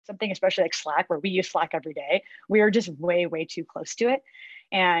something especially like Slack, where we use Slack every day, we are just way, way too close to it.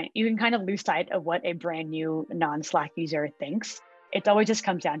 And you can kind of lose sight of what a brand new non-Slack user thinks. It always just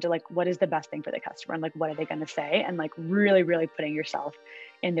comes down to like, what is the best thing for the customer and like, what are they going to say? And like really, really putting yourself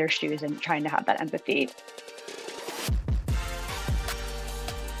in their shoes and trying to have that empathy.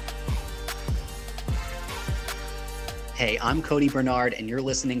 Hey, I'm Cody Bernard, and you're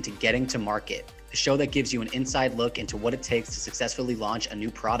listening to Getting to Market, the show that gives you an inside look into what it takes to successfully launch a new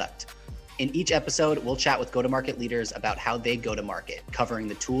product. In each episode, we'll chat with go-to-market leaders about how they go to market, covering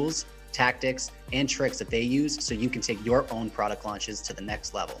the tools, tactics, and tricks that they use so you can take your own product launches to the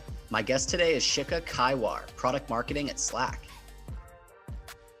next level. My guest today is Shikha Kaiwar, product marketing at Slack.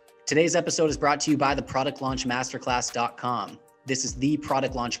 Today's episode is brought to you by the productlaunchmasterclass.com. This is the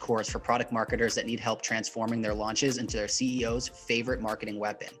product launch course for product marketers that need help transforming their launches into their CEO's favorite marketing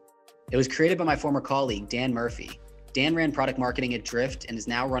weapon. It was created by my former colleague, Dan Murphy. Dan ran product marketing at Drift and is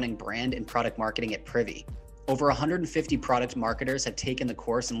now running brand and product marketing at Privy. Over 150 product marketers have taken the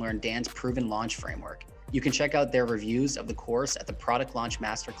course and learned Dan's proven launch framework. You can check out their reviews of the course at the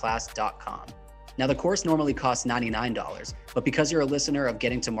productlaunchmasterclass.com. Now, the course normally costs $99, but because you're a listener of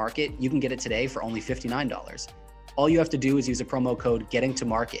Getting to Market, you can get it today for only $59. All you have to do is use a promo code Getting to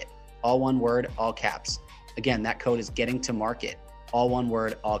Market, all one word, all caps. Again, that code is Getting to Market, all one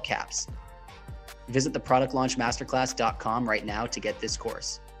word, all caps. Visit the productlaunchmasterclass.com right now to get this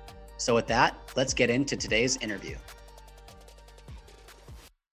course. So with that, let's get into today's interview.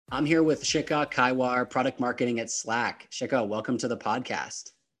 I'm here with Shikha Kaiwar, product marketing at Slack. Shikha, welcome to the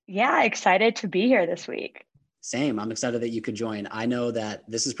podcast. Yeah, excited to be here this week. Same. I'm excited that you could join. I know that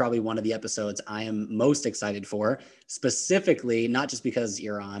this is probably one of the episodes I am most excited for, specifically, not just because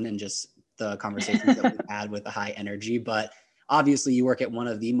you're on and just the conversations that we've had with the high energy, but obviously you work at one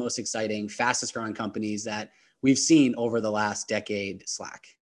of the most exciting, fastest growing companies that we've seen over the last decade, Slack.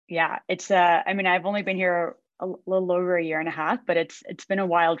 Yeah, I've only been here a little over a year and a half, but it's been a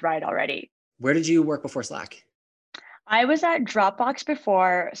wild ride already. Where did you work before Slack? I was at Dropbox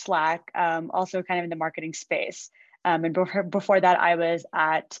before Slack, also kind of in the marketing space. And before that, I was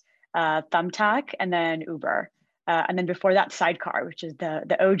at Thumbtack and then Uber. And then before that, Sidecar, which is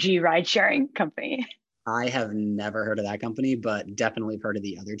the OG ride sharing company. I have never heard of that company, but definitely heard of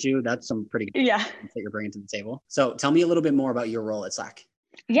the other two. That's some pretty good yeah that you're bringing to the table. So tell me a little bit more about your role at Slack.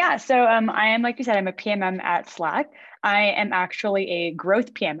 Yeah, so I am, like you said, I'm a PMM at Slack. I am actually a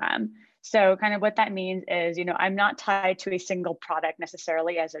growth PMM. So kind of what that means is, I'm not tied to a single product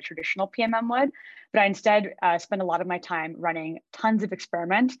necessarily as a traditional PMM would, but I instead spend a lot of my time running tons of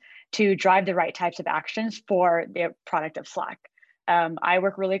experiments to drive the right types of actions for the product of Slack. I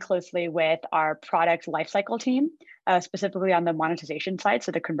work really closely with our product lifecycle team, specifically on the monetization side,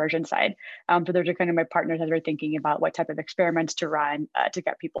 so the conversion side. So those are kind of my partners as we're thinking about what type of experiments to run to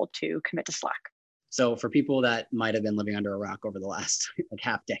get people to commit to Slack. So for people that might have been living under a rock over the last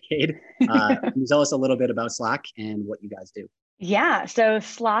half decade, can you tell us a little bit about Slack and what you guys do? Yeah, so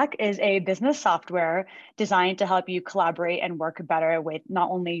Slack is a business software designed to help you collaborate and work better with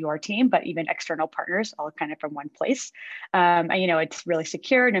not only your team, but even external partners, all kind of from one place. And it's really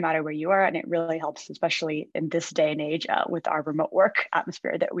secure no matter where you are, and it really helps, especially in this day and age with our remote work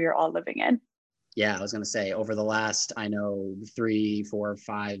atmosphere that we are all living in. Yeah, I was going to say over the last, 3, 4,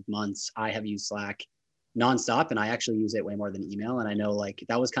 5 months, I have used Slack nonstop, and I actually use it way more than email. And I know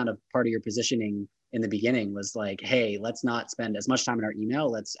that was kind of part of your positioning in the beginning was like, hey, let's not spend as much time in our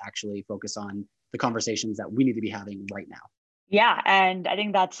email. Let's actually focus on the conversations that we need to be having right now. Yeah, and I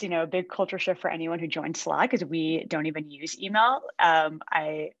think that's a big culture shift for anyone who joined Slack is we don't even use email.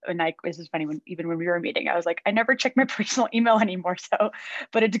 This is funny even when we were meeting, I was like, I never check my personal email anymore.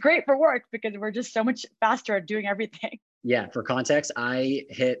 But it's great for work because we're just so much faster at doing everything. Yeah, for context, I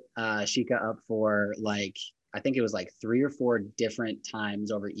hit Shikha up for I think it was 3 or 4 different times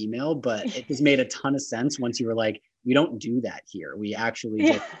over email, but it just made a ton of sense once you were like, we don't do that here. We actually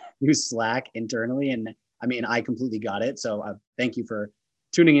just use Slack internally. And I completely got it. So thank you for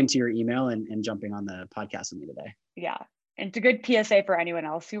tuning into your email and jumping on the podcast with me today. Yeah. And it's a good PSA for anyone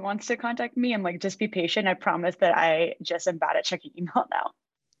else who wants to contact me. I'm just be patient. I promise that I just am bad at checking email now.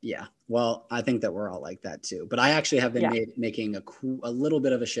 Yeah. Well, I think that we're all like that too. But I actually have been making a little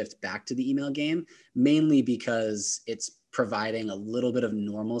bit of a shift back to the email game, mainly because it's providing a little bit of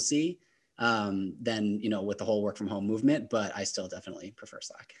normalcy than, with the whole work from home movement. But I still definitely prefer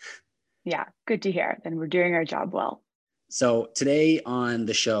Slack. Yeah, good to hear. Then we're doing our job well. So today on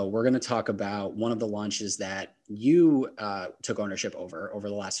the show, we're going to talk about one of the launches that you took ownership over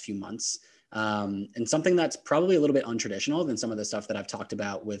the last few months. And something that's probably a little bit untraditional than some of the stuff that I've talked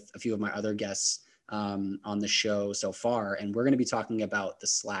about with a few of my other guests on the show so far. And we're going to be talking about the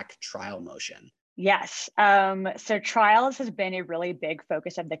Slack trial motion. Yes. So trials has been a really big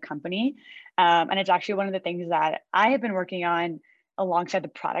focus of the company. And it's actually one of the things that I have been working on alongside the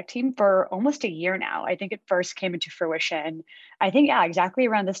product team for almost a year now. I think it first came into fruition, I think, yeah, exactly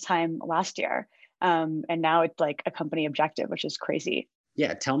around this time last year. And now it's like a company objective, which is crazy.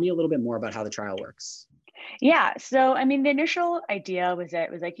 Yeah. Tell me a little bit more about how the trial works. Yeah. So, I mean, the initial idea was that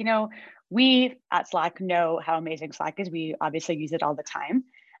it was like, we at Slack know how amazing Slack is. We obviously use it all the time.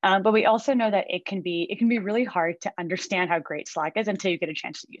 But we also know that it can be really hard to understand how great Slack is until you get a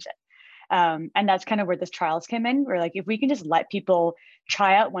chance to use it. And that's kind of where this trials came in. We're like, if we can just let people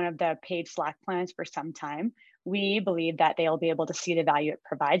try out one of the paid Slack plans for some time, we believe that they'll be able to see the value it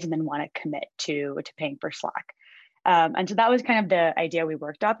provides and then want to commit to paying for Slack. And so that was kind of the idea we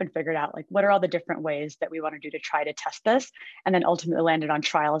worked up and figured out, like, what are all the different ways that we want to do to try to test this, and then ultimately landed on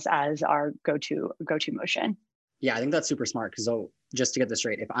trials as our go-to motion. Yeah, I think that's super smart because, just to get this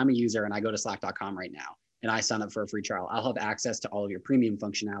straight, if I'm a user and I go to slack.com right now and I sign up for a free trial, I'll have access to all of your premium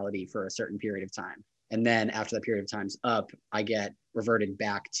functionality for a certain period of time. And then after that period of time's up, I get reverted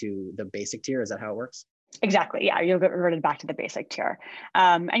back to the basic tier. Is that how it works? Exactly. Yeah, you'll get reverted back to the basic tier.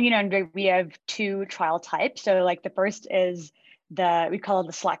 And we have two trial types. So like the first is we call it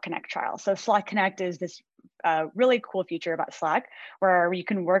the Slack Connect trial. So Slack Connect is this really cool feature about Slack where you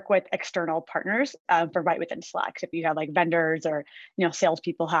can work with external partners for right within Slack. So if you have like vendors or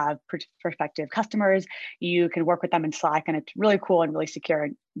salespeople have prospective customers, you can work with them in Slack, and it's really cool and really secure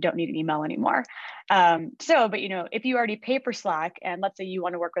and don't need an email anymore. But if you already pay for Slack, and let's say you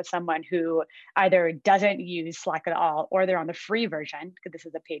want to work with someone who either doesn't use Slack at all or they're on the free version because this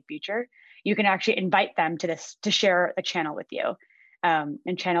is a paid feature, you can actually invite them to share a channel with you.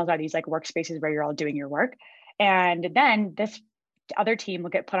 And channels are these like workspaces where you're all doing your work. And then this other team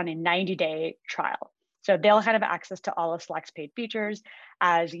will get put on a 90-day trial. So they'll have access to all of Slack's paid features.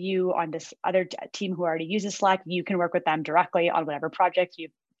 As you on this other team who already uses Slack, you can work with them directly on whatever project. You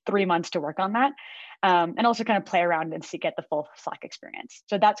have 3 months to work on that. And also kind of play around and get the full Slack experience.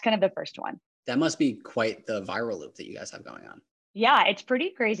 So that's kind of the first one. That must be quite the viral loop that you guys have going on. Yeah, it's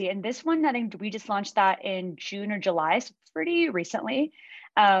pretty crazy. And this one, I think we just launched that in June or July, so pretty recently.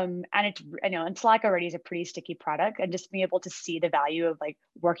 And it's, and Slack already is a pretty sticky product, and just being able to see the value of like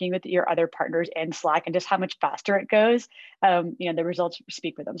working with your other partners in Slack and just how much faster it goes, the results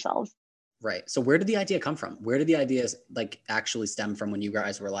speak for themselves. Right. So where did the idea come from? Where did the ideas like actually stem from when you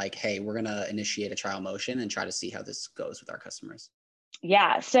guys were like, hey, we're going to initiate a trial motion and try to see how this goes with our customers?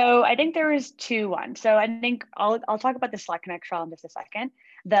 Yeah, so I think there was one. So I think I'll talk about the Slack Connect trial in just a second.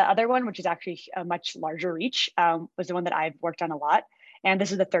 The other one, which is actually a much larger reach, was the one that I've worked on a lot. And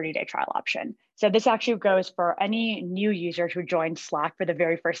this is the 30-day trial option. So this actually goes for any new users who join Slack for the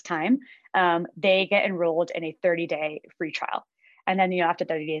very first time. They get enrolled in a 30-day free trial. And then, after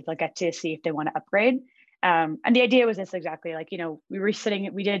 30 days, they'll get to see if they want to upgrade. And the idea was this exactly, like,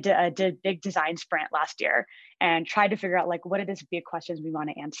 we did a big design sprint last year and tried to figure out like, what are these big questions we want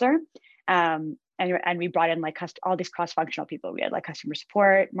to answer? And we brought in like all these cross-functional people. We had like customer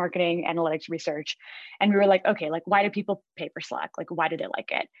support, marketing, analytics, research. And we were like, okay, like, why do people pay for Slack? Like, why do they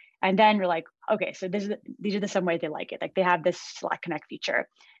like it? And then we're like, okay, so these are some ways they like it. Like they have this Slack Connect feature.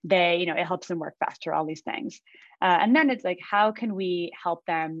 It helps them work faster, all these things. And then it's like, how can we help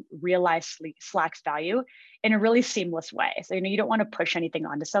them realize Slack's value in a really seamless way? So, you don't want to push anything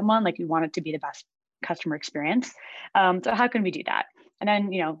onto someone. Like you want it to be the best customer experience. So how can we do that? And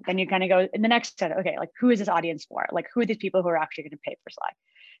then, then you kind of go in the next set, okay, like who is this audience for? Like who are these people who are actually going to pay for Slack?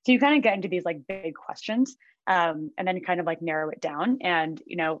 So you kind of get into these like big questions, and then you kind of like narrow it down. And,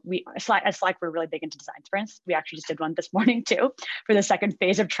 at Slack, we're really big into design sprints. We actually just did one this morning too, for the second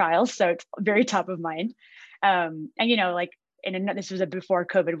phase of trials. So it's very top of mind. And, this was a before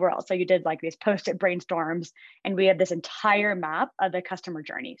COVID world. So you did like these post-it brainstorms, and we had this entire map of the customer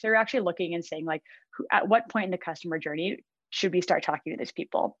journey. So you're actually looking and saying like, at what point in the customer journey should we start talking to these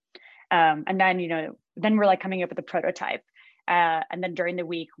people? And then, then we're like coming up with a prototype. And then during the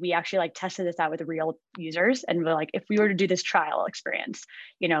week, we actually like tested this out with real users. And we're like, if we were to do this trial experience,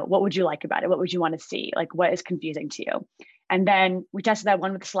 what would you like about it? What would you want to see? Like, what is confusing to you? And then we tested that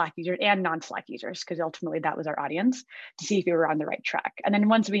one with Slack users and non-Slack users, because ultimately that was our audience, to see if we were on the right track. And then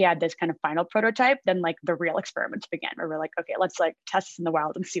once we had this kind of final prototype, then like the real experiments began, where we're like, okay, let's like test this in the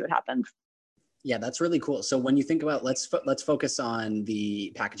wild and see what happens. Yeah, that's really cool. So when you think about, let's focus on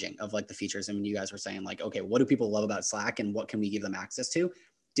the packaging of like the features. And when you guys were saying like, okay, what do people love about Slack and what can we give them access to?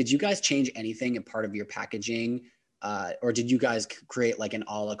 Did you guys change anything in part of your packaging? Or did you guys create like an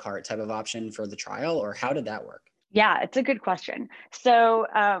a la carte type of option for the trial, or how did that work? Yeah, it's a good question. So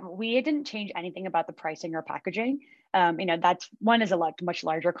we didn't change anything about the pricing or packaging. That's one is a much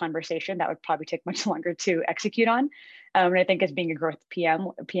larger conversation that would probably take much longer to execute on. And I think as being a growth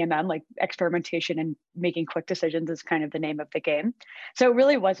PMM, like experimentation and making quick decisions is kind of the name of the game. So it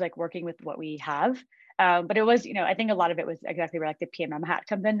really was like working with what we have. But it was, I think a lot of it was exactly where like the PMM hat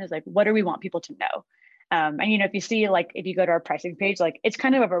comes in is like, what do we want people to know? And if you see like if you go to our pricing page, like it's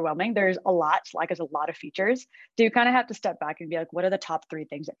kind of overwhelming. There's a lot. Slack has a lot of features. So you kind of have to step back and be like, what are the top three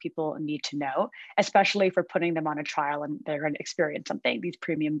things that people need to know, especially for putting them on a trial and they're going to experience something, these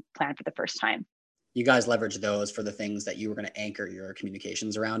premium plan for the first time. You guys leverage those for the things that you were going to anchor your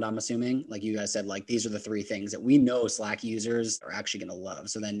communications around, I'm assuming. Like you guys said, like these are the three things that we know Slack users are actually going to love.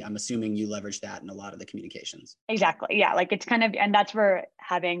 So then I'm assuming you leverage that in a lot of the communications. Exactly. Yeah. Like it's kind of, and that's where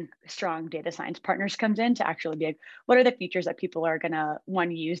having strong data science partners comes in to actually be like, what are the features that people are going to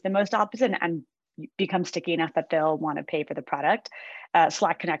want to use the most opposite and become sticky enough that they'll want to pay for the product.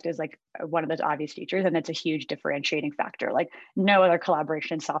 Slack Connect is like one of those obvious features, and it's a huge differentiating factor. Like no other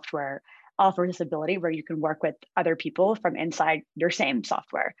collaboration software offers this ability where you can work with other people from inside your same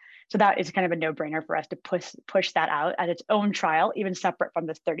software. So that is kind of a no-brainer for us to push that out as its own trial, even separate from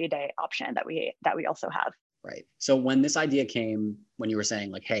this 30-day option that we also have. Right. So when this idea came, when you were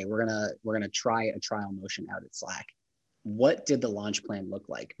saying like, hey, we're gonna try a trial motion out at Slack, what did the launch plan look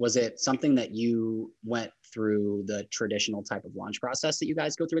like? Was it something that you went through the traditional type of launch process that you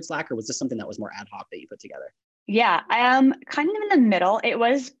guys go through at Slack, or was this something that was more ad hoc that you put together? Yeah, I am kind of in the middle. It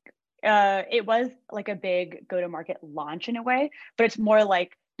was like a big go-to-market launch in a way, but it's more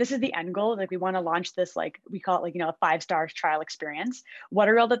like this is the end goal. Like we want to launch this, like we call it like, a 5-star trial experience. What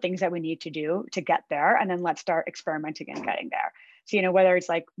are all the things that we need to do to get there? And then let's start experimenting and getting there. So, whether it's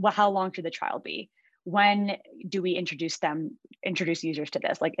like, well, how long should the trial be? When do we introduce users to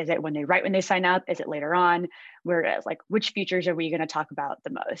this? Like, is it when they sign up? Is it later on? Whereas like, which features are we going to talk about the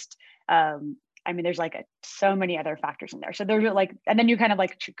most? There's like so many other factors in there. So there's like, and then you kind of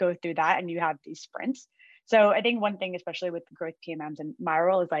like go through that and you have these sprints. So I think one thing, especially with growth PMMs and my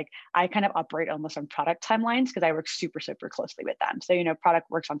role, is like I kind of operate almost on product timelines because I work super, super closely with them. So,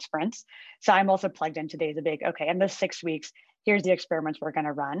 product works on sprints. So I'm also plugged into days a big, okay, in this 6 weeks, here's the experiments we're going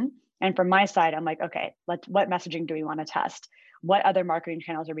to run. And from my side, I'm like, okay, what messaging do we want to test? What other marketing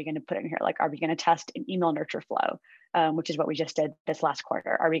channels are we going to put in here? Like, are we going to test an email nurture flow, which is what we just did this last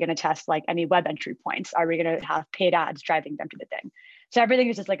quarter? Are we going to test like any web entry points? Are we going to have paid ads driving them to the thing? So everything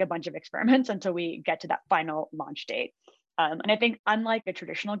is just like a bunch of experiments until we get to that final launch date. And I think unlike a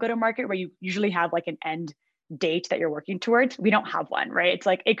traditional go-to-market where you usually have like an end date that you're working towards, we don't have one, right? It's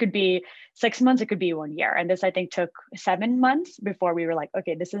like it could be 6 months, it could be 1 year. And this I think took 7 months before we were like,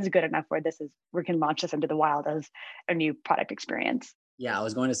 okay, this is good enough where we can launch this into the wild as a new product experience. Yeah, I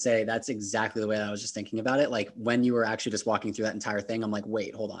was going to say that's exactly the way I was just thinking about it. Like when you were actually just walking through that entire thing, I'm like,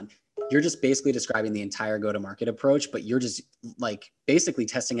 wait, hold on. You're just basically describing the entire go-to-market approach, but you're just like basically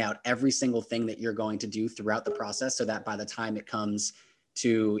testing out every single thing that you're going to do throughout the process so that by the time it comes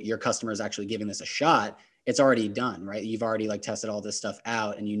to your customers actually giving this a shot, it's already done, right? You've already like tested all this stuff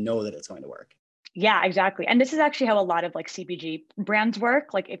out and you know that it's going to work. Yeah, exactly. And this is actually how a lot of like CPG brands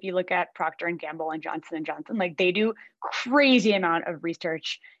work. Like if you look at Procter and Gamble and Johnson and Johnson, like they do crazy amount of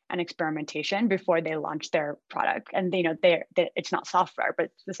research and experimentation before they launch their product. And it's not software, but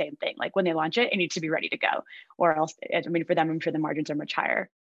it's the same thing. Like when they launch it, it needs to be ready to go, or else, for them, I'm sure the margins are much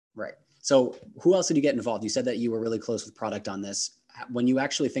higher. Right. So who else did you get involved? You said that you were really close with product on this. When you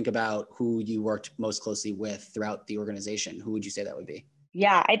actually think about who you worked most closely with throughout the organization, who would you say that would be?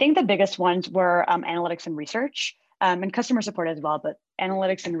 Yeah, I think the biggest ones were analytics and research, and customer support as well. But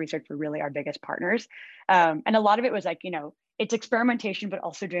analytics and research were really our biggest partners. And a lot of it was like, it's experimentation, but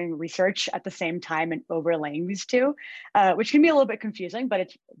also doing research at the same time and overlaying these two, which can be a little bit confusing, but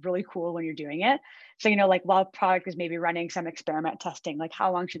it's really cool when you're doing it. So, like while product is maybe running some experiment testing, like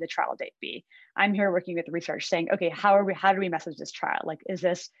how long should the trial date be? I'm here working with research saying, okay, how do we message this trial? Like, is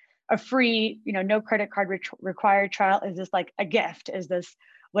this a free, no credit card required trial? Is this like a gift? Is this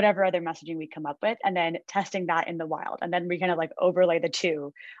whatever other messaging we come up with? And then testing that in the wild. And then we kind of like overlay the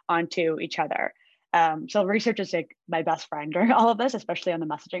two onto each other. So research is like my best friend during all of this, especially on the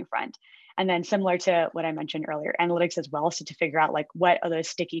messaging front. And then similar to what I mentioned earlier, analytics as well. So to figure out like what are those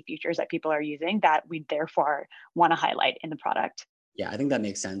sticky features that people are using that we therefore want to highlight in the product. Yeah, I think that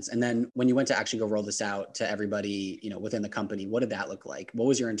makes sense. And then when you went to actually go roll this out to everybody, within the company, what did that look like? What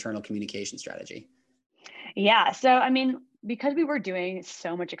was your internal communication strategy? Yeah. So, because we were doing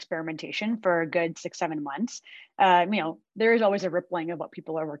so much experimentation for a good 6-7 months, there is always a rippling of what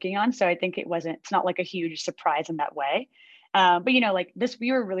people are working on. So I think it's not like a huge surprise in that way. But like this,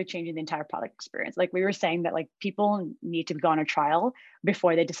 we were really changing the entire product experience. Like we were saying that like people need to go on a trial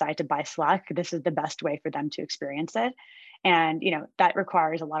before they decide to buy Slack. This is the best way for them to experience it. And that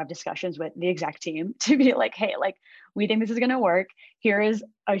requires a lot of discussions with the exec team to be like, hey, like we think this is going to work. Here is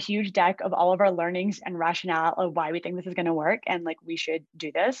a huge deck of all of our learnings and rationale of why we think this is going to work, and like we should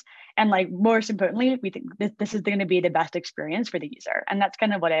do this. And like most importantly, we think this is going to be the best experience for the user. And that's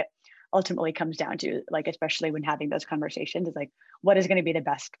kind of what it ultimately comes down to, like especially when having those conversations, is like what is going to be the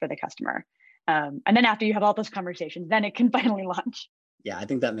best for the customer. And then after you have all those conversations, then it can finally launch. Yeah, I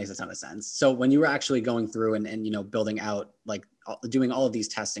think that makes a ton of sense. So when you were actually going through and building out, like doing all of these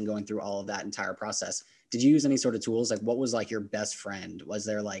tests and going through all of that entire process, did you use any sort of tools? Like what was like your best friend? Was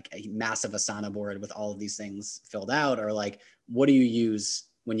there like a massive Asana board with all of these things filled out, or like what do you use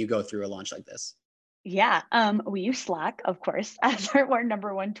when you go through a launch like this? Yeah, we use Slack, of course, as our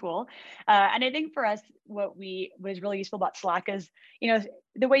number one tool. And I think for us, what was really useful about Slack is,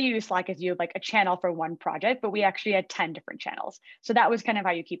 the way you use Slack is you have like a channel for one project, but we actually had 10 different channels. So that was kind of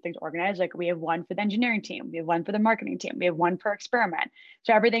how you keep things organized. Like we have one for the engineering team, we have one for the marketing team, we have one per experiment.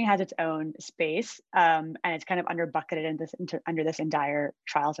 So everything has its own space, and it's kind of bucketed under this entire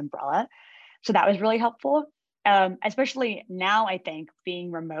trials umbrella. So that was really helpful. Especially now, I think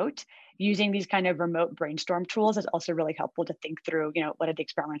being remote, using these kind of remote brainstorm tools is also really helpful to think through, what are the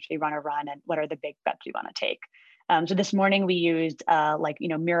experiments we want to run and what are the big bets we want to take. So this morning we used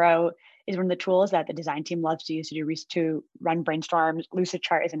Miro is one of the tools that the design team loves to use to run brainstorms.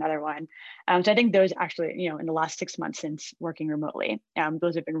 Lucidchart is another one. So I think those actually, in the last 6 months since working remotely,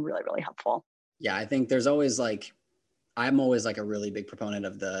 those have been really, really helpful. Yeah, I think there's always like, I'm always like a really big proponent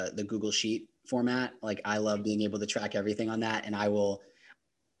of the Google Sheet format. Like I love being able to track everything on that, and I'll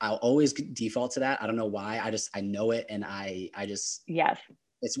always default to that. I don't know why. I know it, and I just, Yes.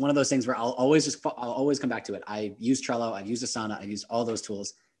 It's one of those things where I'll always come back to it. I use Trello, I've used Asana, I've used all those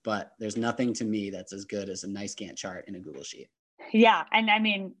tools, but there's nothing to me that's as good as a nice Gantt chart in a Google Sheet. Yeah, and I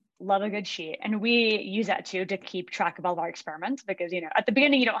mean, love a good sheet. And we use that too to keep track of all of our experiments, because at the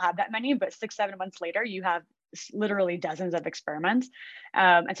beginning you don't have that many, but 6-7 months later you have literally dozens of experiments.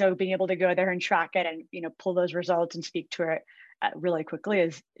 And so being able to go there and track it and pull those results and speak to it really quickly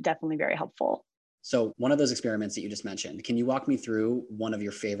is definitely very helpful. So one of those experiments that you just mentioned, can you walk me through one of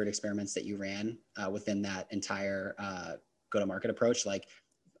your favorite experiments that you ran within that entire go-to-market approach? Like,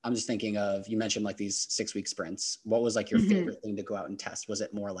 I'm just thinking of, you mentioned like these 6-week sprints. What was like your favorite thing to go out and test? Was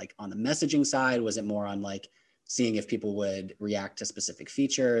it more like on the messaging side? Was it more on like seeing if people would react to specific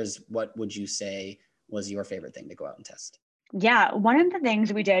features? What would you say was your favorite thing to go out and test? Yeah, one of the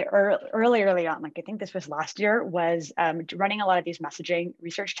things we did early on, like I think this was last year, was running a lot of these messaging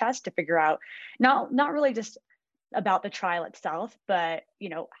research tests to figure out not really just about the trial itself, but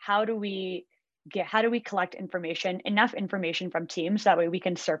how do we collect enough information from teams, so that way we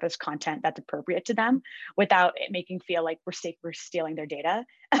can surface content that's appropriate to them without it making feel like we're stealing their data.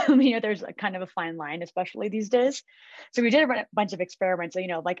 There's a kind of a fine line, especially these days. So we did a bunch of experiments.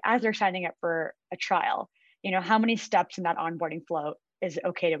 So, like as they're signing up for a trial, how many steps in that onboarding flow is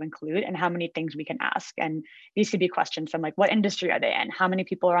okay to include, and how many things we can ask. And these could be questions from like, what industry are they in? How many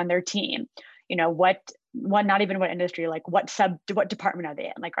people are on their team? Not even what industry, like what department are they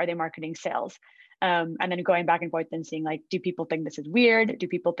in? Like, are they marketing, sales? And then going back and forth and seeing like, do people think this is weird? Do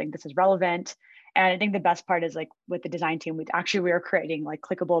people think this is relevant? And I think the best part is like with the design team, we are creating like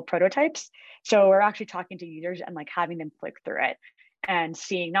clickable prototypes. So we're actually talking to users and like having them click through it and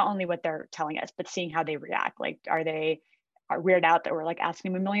seeing not only what they're telling us, but seeing how they react. Like, are weirded out that we're like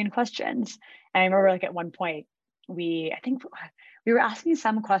asking them a million questions? And I remember like at one point, I think we were asking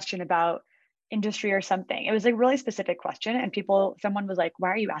some question about industry or something. It was a really specific question, and someone was like, "Why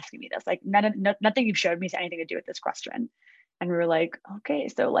are you asking me this? Like, nothing you've showed me has anything to do with this question." And we were like, "Okay."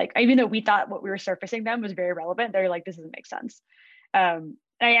 So like, even though we thought what we were surfacing them was very relevant, they're like, "This doesn't make sense."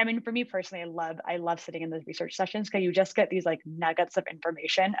 I mean, for me personally, I love sitting in those research sessions, because you just get these like nuggets of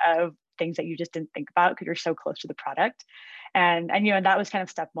information of things that you just didn't think about because you're so close to the product. And that was kind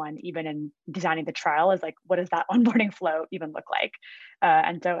of step one, even in designing the trial, is like, what does that onboarding flow even look like?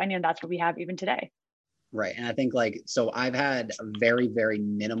 And so that's what we have even today. Right. And I think like, so I've had a very, very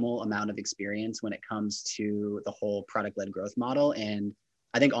minimal amount of experience when it comes to the whole product-led growth model. And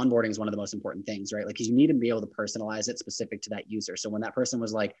I think onboarding is one of the most important things, right? Like, you need to be able to personalize it specific to that user. So when that person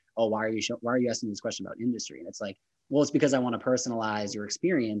was like, "Oh, why are you asking me this question about industry?" And it's like, well, it's because I want to personalize your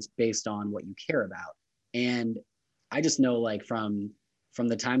experience based on what you care about. And I just know like from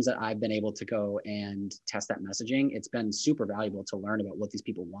the times that I've been able to go and test that messaging, it's been super valuable to learn about what these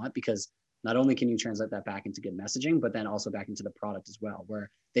people want, because not only can you translate that back into good messaging, but then also back into the product as well, where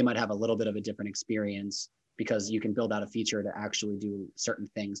they might have a little bit of a different experience because you can build out a feature to actually do certain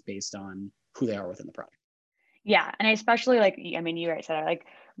things based on who they are within the product. Yeah. And I especially like, I mean, you already said it, like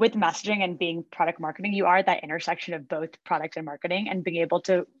with messaging and being product marketing, you are at that intersection of both product and marketing, and being able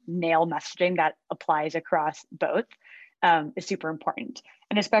to nail messaging that applies across both is super important.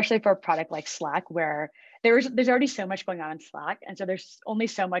 And especially for a product like Slack, where there's already so much going on in Slack. And so there's only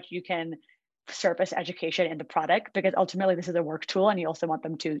so much you can surface education in the product, because ultimately this is a work tool and you also want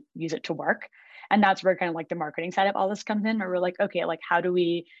them to use it to work. And that's where kind of like the marketing side of all this comes in, where we're like, okay, like how do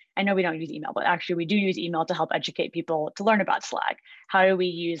we, I know we don't use email, but actually we do use email to help educate people to learn about Slack. How do we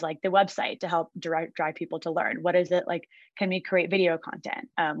use like the website to help drive people to learn? What is it like? Can we create video content?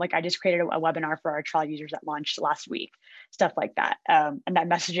 Like I just created a webinar for our trial users that launched last week, stuff like that. And that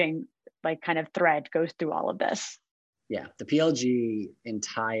messaging like kind of thread goes through all of this. Yeah, the PLG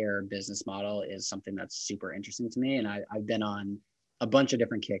entire business model is something that's super interesting to me. And I've been on a bunch of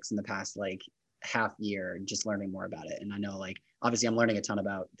different kicks in the past like half year, just learning more about it. And I know like, obviously I'm learning a ton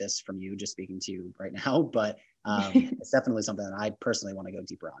about this from you, just speaking to you right now, but it's definitely something that I personally want to go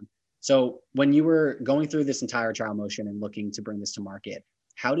deeper on. So when you were going through this entire trial motion and looking to bring this to market,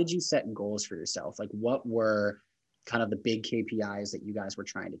 how did you set goals for yourself? Like what were kind of the big KPIs that you guys were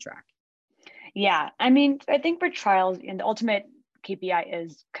trying to track? Yeah, I mean, I think for trials, and the ultimate KPI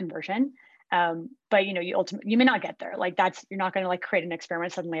is conversion. But you may not get there. Like you're not going to like create an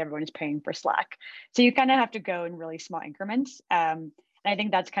experiment suddenly everyone is paying for Slack. So you kind of have to go in really small increments. And I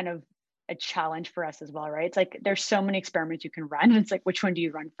think that's kind of a challenge for us as well, right? It's like there's so many experiments you can run. And it's like, which one do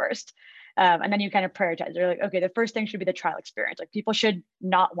you run first? And then you kind of prioritize. They're like, okay, the first thing should be the trial experience. Like people should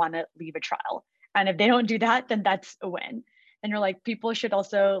not want to leave a trial. And if they don't do that, then that's a win. And you're like, people should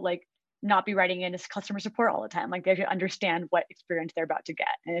also like not be writing in as customer support all the time. Like they should understand what experience they're about to get.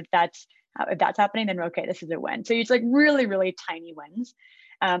 And if that's happening, then okay, this is a win. So it's like really, really tiny wins.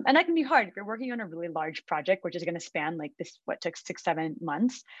 And that can be hard if you're working on a really large project, which is going to span like this, what took 6-7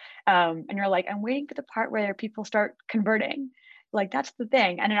 months. And you're like, I'm waiting for the part where people start converting. Like that's the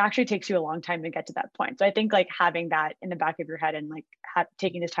thing. And it actually takes you a long time to get to that point. So I think like having that in the back of your head and like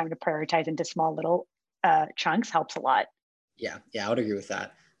taking this time to prioritize into small little chunks helps a lot. Yeah, I would agree with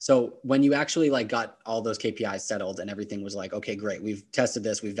that. So when you actually like got all those KPIs settled and everything was like, okay, great, we've tested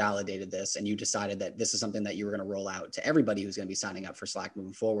this, we've validated this, and you decided that this is something that you were going to roll out to everybody who's going to be signing up for Slack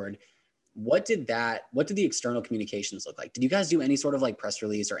moving forward. What did the external communications look like? Did you guys do any sort of like press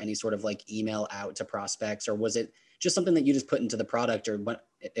release or any sort of like email out to prospects, or was it just something that you just put into the product, or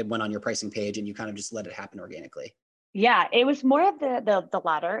it went on your pricing page and you kind of just let it happen organically? Yeah, it was more of the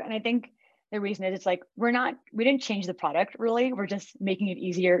latter. And I think the reason is it's like we didn't change the product really. We're just making it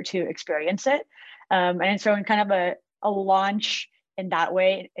easier to experience it. And so in kind of a launch in that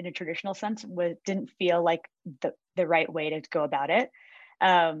way, in a traditional sense, didn't feel like the right way to go about it.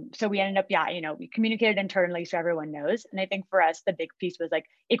 So we ended up, we communicated internally so everyone knows. And I think for us, the big piece was like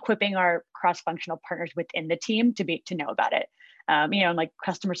equipping our cross-functional partners within the team to know about it. And like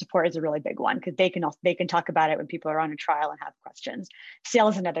customer support is a really big one because they can talk about it when people are on a trial and have questions.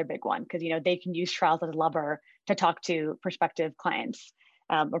 Sales is another big one because they can use trials as a lever to talk to prospective clients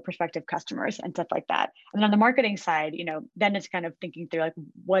or prospective customers and stuff like that. And on the marketing side, then it's kind of thinking through like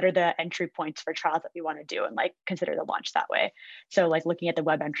what are the entry points for trials that we want to do and like consider the launch that way. So like looking at the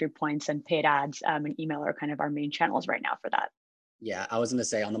web entry points and paid ads and email are kind of our main channels right now for that. Yeah, I was going to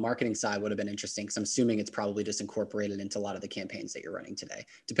say on the marketing side would have been interesting because I'm assuming it's probably just incorporated into a lot of the campaigns that you're running today,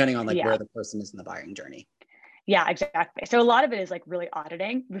 depending on like where the person is in the buying journey. Yeah, exactly. So a lot of it is like really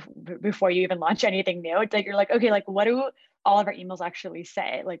auditing before you even launch anything new. It's like you're like, okay, like what do all of our emails actually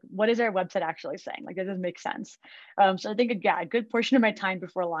say? Like what is our website actually saying? Like does this make sense? So I think a good portion of my time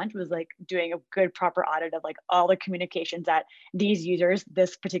before launch was like doing a good proper audit of like all the communications that these users,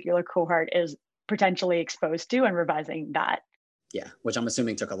 this particular cohort is potentially exposed to and revising that. Yeah, which I'm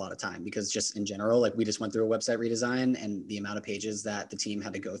assuming took a lot of time because just in general, like we just went through a website redesign and the amount of pages that the team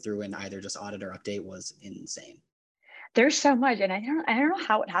had to go through and either just audit or update was insane. There's so much, and I don't know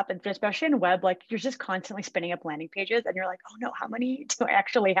how it happens, but especially in web, like you're just constantly spinning up landing pages, and you're like, oh no, how many do I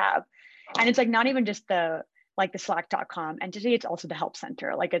actually have? And it's like not even just the Slack.com entity; it's also the help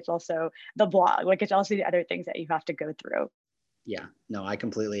center, like it's also the blog, like it's also the other things that you have to go through. Yeah, no, I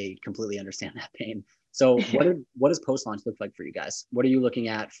completely understand that pain. So what does post launch look like for you guys? What are you looking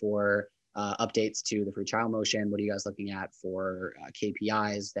at for updates to the free trial motion? What are you guys looking at for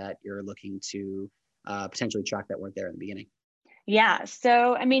KPIs that you're looking to potentially track that weren't there in the beginning? Yeah.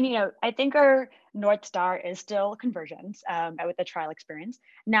 So, I mean, I think our North Star is still conversions with the trial experience.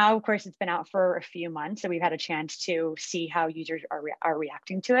 Now, of course, it's been out for a few months. So we've had a chance to see how users are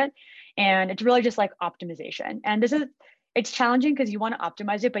reacting to it. And it's really just like optimization. And this is, it's challenging because you want to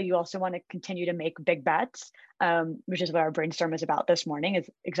optimize it, but you also want to continue to make big bets, which is what our brainstorm is about this morning, is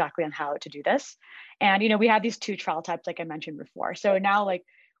exactly on how to do this. And, we have these two trial types, like I mentioned before. So now, like,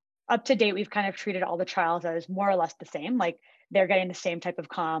 up to date, we've kind of treated all the trials as more or less the same. Like, they're getting the same type of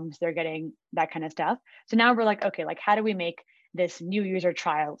comms, they're getting that kind of stuff. So now we're like, okay, like, how do we make this new user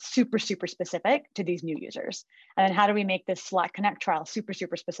trial super, super specific to these new users? And then how do we make this Slack Connect trial super,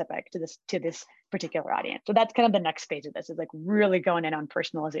 super specific to this particular audience? So that's kind of the next phase of this, is like really going in on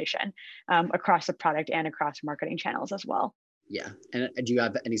personalization across the product and across marketing channels as well. Yeah. And do you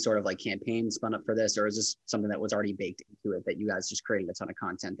have any sort of like campaign spun up for this, or is this something that was already baked into it that you guys just created a ton of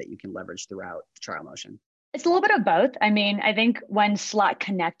content that you can leverage throughout the trial motion? It's a little bit of both. I mean, I think when Slack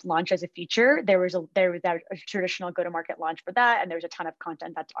Connect launched as a feature, there was a traditional go-to-market launch for that, and there's a ton of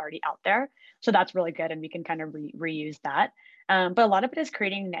content that's already out there. So that's really good, and we can kind of reuse that. But a lot of it is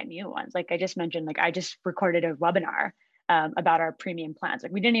creating net new ones. Like I just mentioned, like I just recorded a webinar about our premium plans.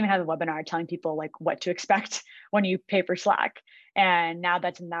 Like we didn't even have a webinar telling people like what to expect when you pay for Slack. And now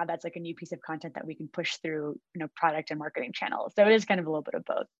that's like a new piece of content that we can push through, product and marketing channels. So it is kind of a little bit of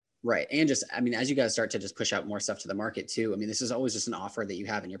both. Right. And just, I mean, as you guys start to just push out more stuff to the market too, I mean, this is always just an offer that you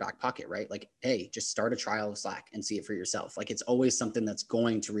have in your back pocket, right? Like, hey, just start a trial of Slack and see it for yourself. Like, it's always something that's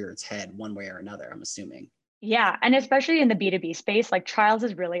going to rear its head one way or another, I'm assuming. Yeah. And especially in the B2B space, like trials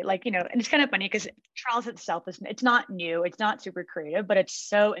is really like, and it's kind of funny because trials itself it's not new, it's not super creative, but it's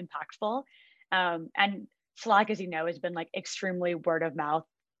so impactful. And Slack, as you know, has been like extremely word of mouth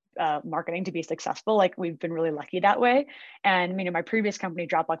marketing to be successful. Like we've been really lucky that way. And my previous company,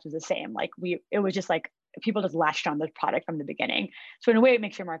 Dropbox, was the same. Like it was just like people just latched on the product from the beginning. So in a way, it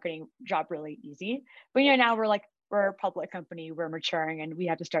makes your marketing job really easy. But now we're a public company, we're maturing, and we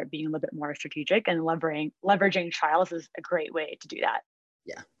have to start being a little bit more strategic, and leveraging trials is a great way to do that.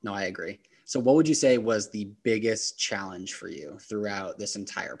 Yeah, no, I agree. So what would you say was the biggest challenge for you throughout this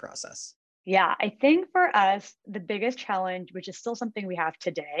entire process? Yeah, I think for us, the biggest challenge, which is still something we have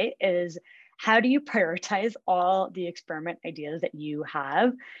today, is how do you prioritize all the experiment ideas that you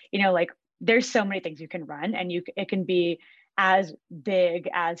have? Like there's so many things you can run, and it can be as big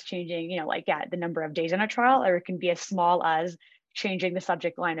as changing, the number of days in a trial, or it can be as small as changing the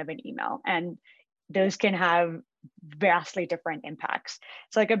subject line of an email. And those can have vastly different impacts.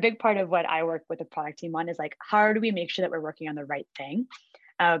 So like a big part of what I work with the product team on is like, how do we make sure that we're working on the right thing?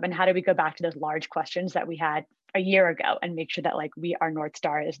 And how do we go back to those large questions that we had a year ago and make sure that like our North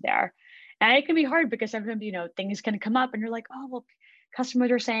Star is there? And it can be hard because sometimes, things can come up and you're like, oh, well,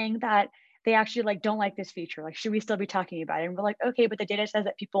 customers are saying that they actually like don't like this feature. Like, should we still be talking about it? And we're like, okay, but the data says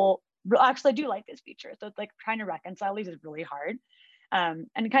that people actually do like this feature. So it's like trying to reconcile these is really hard.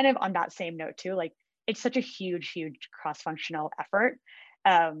 And kind of on that same note too, like it's such a huge, huge cross-functional effort.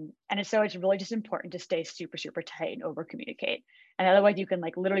 So it's really just important to stay super, super tight and over communicate. And otherwise you can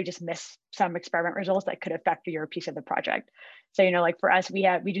like literally just miss some experiment results that could affect your piece of the project. So, like for us, we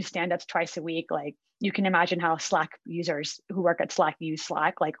do stand-ups twice a week. Like you can imagine how Slack users who work at Slack use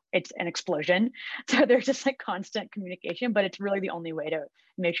Slack, like it's an explosion. So there's just like constant communication, but it's really the only way to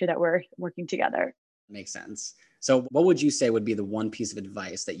make sure that we're working together. Makes sense. So what would you say would be the one piece of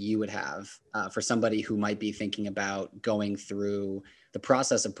advice that you would have for somebody who might be thinking about going through the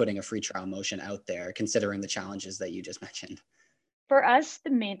process of putting a free trial motion out there, considering the challenges that you just mentioned? For us,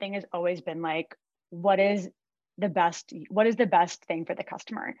 the main thing has always been like, what is the best thing for the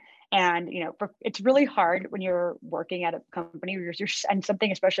customer? And it's really hard when you're working at a company where you're and something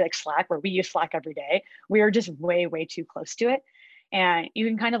especially like Slack, where we use Slack every day. We are just way, way too close to it. And you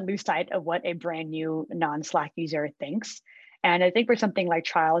can kind of lose sight of what a brand new non-Slack user thinks. And I think for something like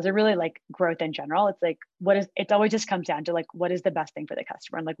trials, or really like growth in general, it's like, it always just comes down to like, what is the best thing for the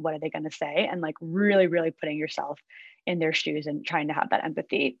customer? And like, what are they going to say? And like really, really putting yourself in their shoes and trying to have that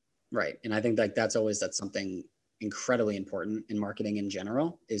empathy. Right. And I think like that's something incredibly important in marketing in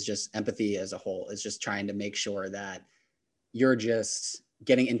general, is just empathy as a whole, is just trying to make sure that you're just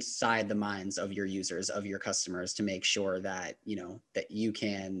getting inside the minds of your users, of your customers, to make sure that, that you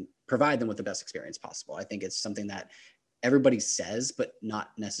can provide them with the best experience possible. I think it's something that everybody says, but not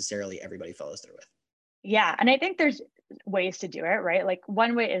necessarily everybody follows through with. Yeah. And I think there's ways to do it, right? Like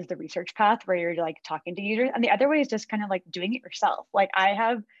one way is the research path where you're like talking to users. And the other way is just kind of like doing it yourself. Like I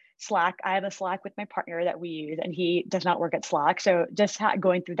have a Slack with my partner that we use, and he does not work at Slack. So just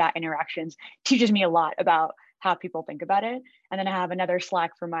going through that interactions teaches me a lot about how people think about it. And then I have another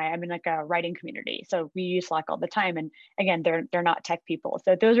Slack I'm in like a writing community. So we use Slack all the time. And again, they're not tech people.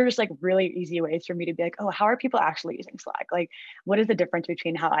 So those are just like really easy ways for me to be like, oh, how are people actually using Slack? Like, what is the difference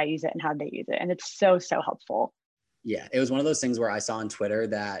between how I use it and how they use it? And it's so, so helpful. Yeah, it was one of those things where I saw on Twitter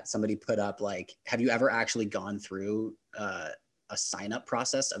that somebody put up like, have you ever actually gone through a sign up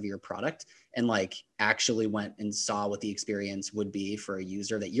process of your product and like actually went and saw what the experience would be for a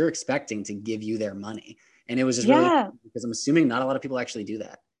user that you're expecting to give you their money? And it was just really, Yeah. because I'm assuming not a lot of people actually do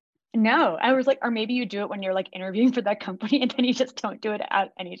that. No, I was like, or maybe you do it when you're like interviewing for that company and then you just don't do it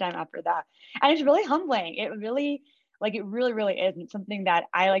at any time after that. And it's really humbling. It really, really is. And it's something that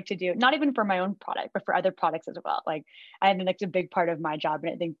I like to do, not even for my own product, but for other products as well. Like I think that's a big part of my job.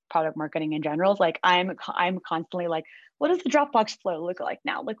 And I think product marketing in general is like, I'm constantly like, what does the Dropbox flow look like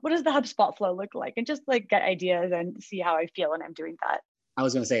now? Like, what does the HubSpot flow look like? And just like get ideas and see how I feel when I'm doing that. I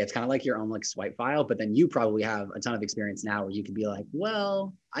was going to say it's kind of like your own like swipe file, but then you probably have a ton of experience now where you could be like,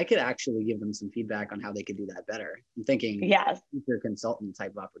 well, I could actually give them some feedback on how they could do that better. I'm thinking Yes. future consultant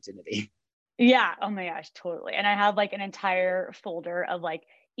type of opportunity. Yeah. Oh my gosh, totally. And I have like an entire folder of like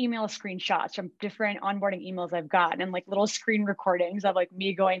email screenshots from different onboarding emails I've gotten and like little screen recordings of like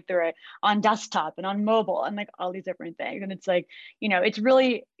me going through it on desktop and on mobile and like all these different things. And it's like, it's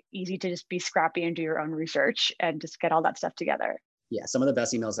really easy to just be scrappy and do your own research and just get all that stuff together. Yeah, some of the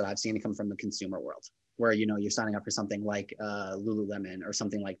best emails that I've seen come from the consumer world, where you're signing up for something like Lululemon or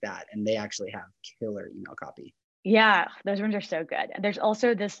something like that, and they actually have killer email copy. Yeah, those ones are so good. And there's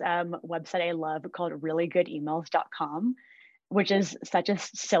also this website I love called reallygoodemails.com, which is such a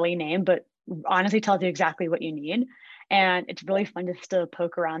silly name, but honestly tells you exactly what you need. And it's really fun just to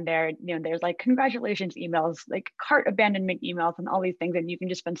poke around there. There's like congratulations emails, like cart abandonment emails, and all these things. And you can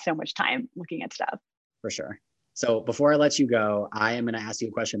just spend so much time looking at stuff. For sure. So before I let you go, I am going to ask you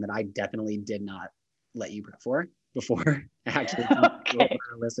a question that I definitely did not let you prep for before actually Okay.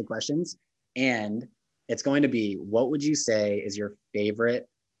 a list of questions. And it's going to be, what would you say is your favorite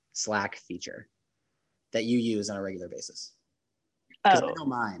Slack feature that you use on a regular basis? Because I Oh, know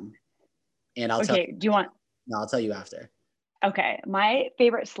mine, and I'll tell okay. you. Do you want? No, I'll tell you after. Okay. My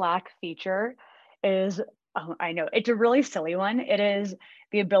favorite Slack feature is, oh, I know it's a really silly one. It is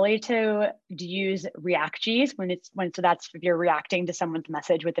the ability to use reactees so that's if you're reacting to someone's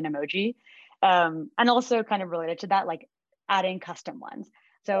message with an emoji. And also kind of related to that, like adding custom ones.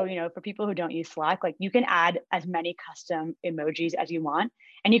 So, for people who don't use Slack, like you can add as many custom emojis as you want.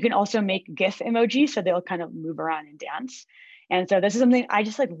 And you can also make GIF emojis so they'll kind of move around and dance. And so this is something I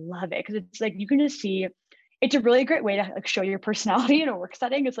just like love it because it's like you can just see it's a really great way to like show your personality in a work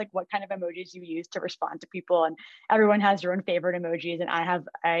setting. It's like what kind of emojis you use to respond to people, and everyone has their own favorite emojis. And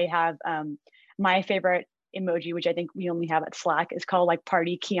I have my favorite emoji, which I think we only have at Slack, is called like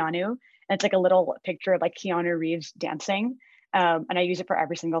Party Keanu, and it's like a little picture of like Keanu Reeves dancing, and I use it for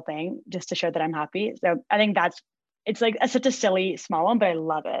every single thing just to show that I'm happy. So I think it's like such a silly small one, but I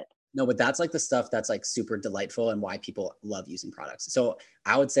love it. No, but that's like the stuff that's like super delightful and why people love using products. So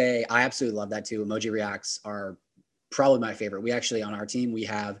I would say I absolutely love that too. Emoji reacts are probably my favorite. We actually on our team, we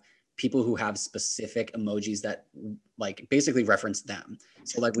have people who have specific emojis that like basically reference them.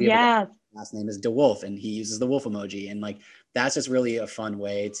 So like we have a guy, Yeah, last name is DeWolf and he uses the wolf emoji. And like that's just really a fun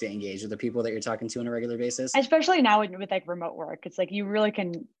way to engage with the people that you're talking to on a regular basis. especially now with like remote work, it's like you really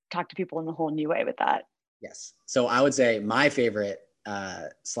can talk to people in a whole new way with that. Yes. So I would say my favorite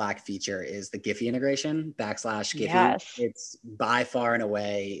Slack feature is the Giphy integration, /Giphy. Yes. It's by far and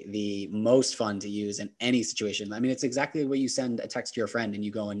away the most fun to use in any situation. I mean, it's exactly what you send a text to your friend and you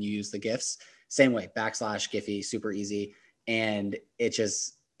go and you use the GIFs. Same way, /Giphy, super easy. And it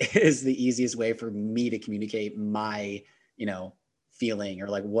just is the easiest way for me to communicate my, feeling or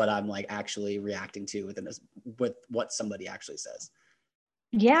like what I'm like actually reacting to with what somebody actually says.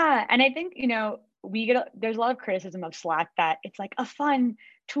 Yeah. And I think, there's a lot of criticism of Slack that it's like a fun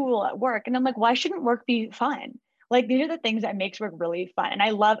tool at work. And I'm like, why shouldn't work be fun? Like these are the things that makes work really fun. And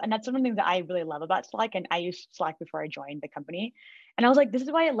that's one of the things that I really love about Slack. And I used Slack before I joined the company. And I was like, this is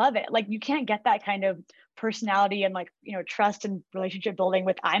why I love it. Like you can't get that kind of personality and like, trust and relationship building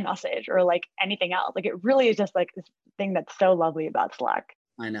with iMessage or like anything else. Like it really is just like this thing that's so lovely about Slack.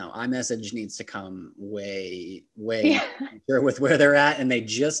 I know iMessage needs to come way, way Yeah. sure with where they're at. And they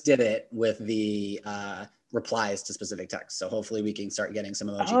just did it with the replies to specific texts. So hopefully we can start getting some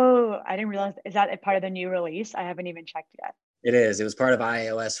emoji. Oh, I didn't realize. Is that a part of the new release? I haven't even checked yet. It is. It was part of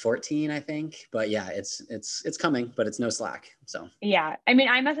iOS 14, I think. But yeah, it's coming, but it's no Slack. So Yeah, I mean,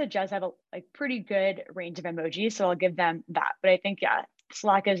 iMessage does have a like pretty good range of emojis, so I'll give them that. But I think yeah,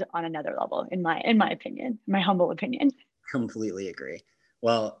 Slack is on another level in my opinion, my humble opinion. completely agree.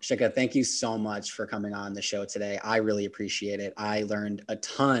 Well, Shika, thank you so much for coming on the show today. I really appreciate it. I learned a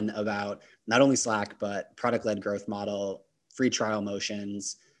ton about not only Slack, but product-led growth model, free trial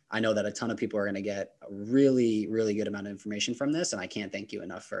motions. I know that a ton of people are going to get a really, really good amount of information from this. And I can't thank you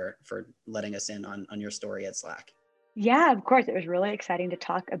enough for letting us in on your story at Slack. Yeah, of course. It was really exciting to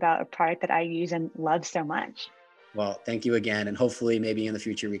talk about a product that I use and love so much. Well, thank you again. And hopefully, maybe in the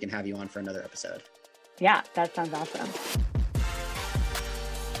future, we can have you on for another episode. Yeah, that sounds awesome.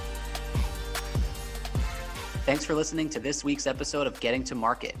 Thanks for listening to this week's episode of Getting to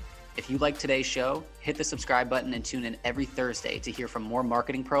Market. If you like today's show, hit the subscribe button and tune in every Thursday to hear from more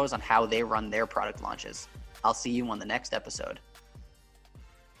marketing pros on how they run their product launches. I'll see you on the next episode.